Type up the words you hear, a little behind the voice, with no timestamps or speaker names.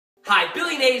Hi,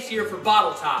 Billy Nays here for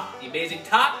Bottle Top, the amazing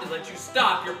top that lets you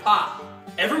stop your pop.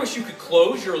 Ever wish you could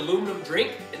close your aluminum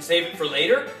drink and save it for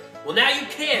later? Well, now you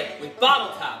can with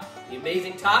Bottle Top, the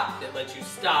amazing top that lets you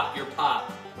stop your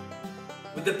pop.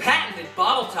 With the patented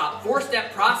Bottle Top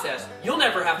 4-step process, you'll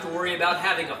never have to worry about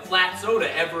having a flat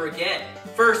soda ever again.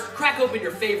 First, crack open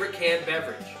your favorite canned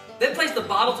beverage. Then place the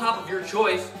bottle top of your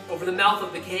choice over the mouth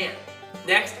of the can.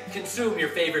 Next, consume your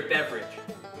favorite beverage.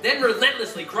 Then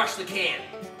relentlessly crush the can.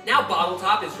 Now Bottle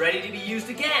Top is ready to be used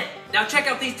again. Now check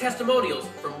out these testimonials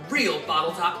from real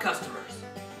Bottle Top customers.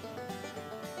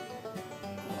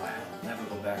 Oh, I'll never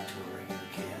go back to a regular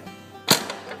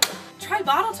can. Try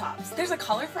Bottle Tops. There's a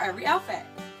color for every outfit.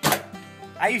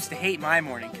 I used to hate my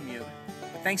morning commute,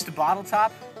 but thanks to Bottle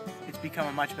Top, it's become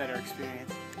a much better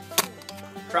experience.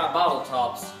 Try Bottle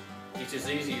Tops. It's as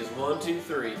easy as 1, 2,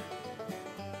 3,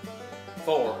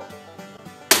 4.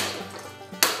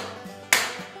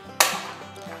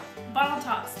 Bottle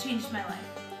Tops changed my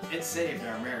life. It saved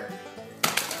our marriage.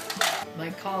 My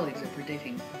colleagues are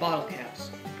predicting bottle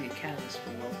caps will be a catalyst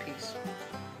for world peace.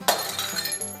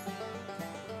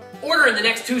 Order in the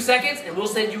next 2 seconds and we'll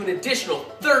send you an additional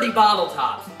 30 Bottle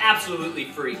Tops, absolutely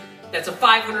free. That's a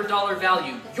 $500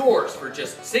 value, yours for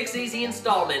just 6 easy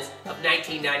installments of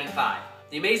 $19.95.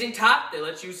 The amazing top that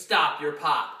lets you stop your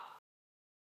pop.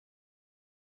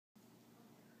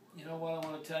 You know what I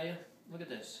want to tell you? Look at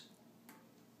this.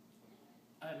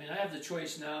 I mean, I have the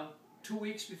choice now, 2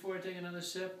 weeks before I take another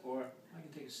sip, or I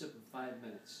can take a sip in 5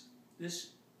 minutes.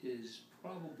 This is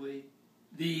probably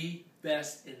the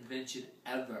best invention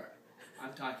ever.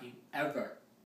 I'm talking ever.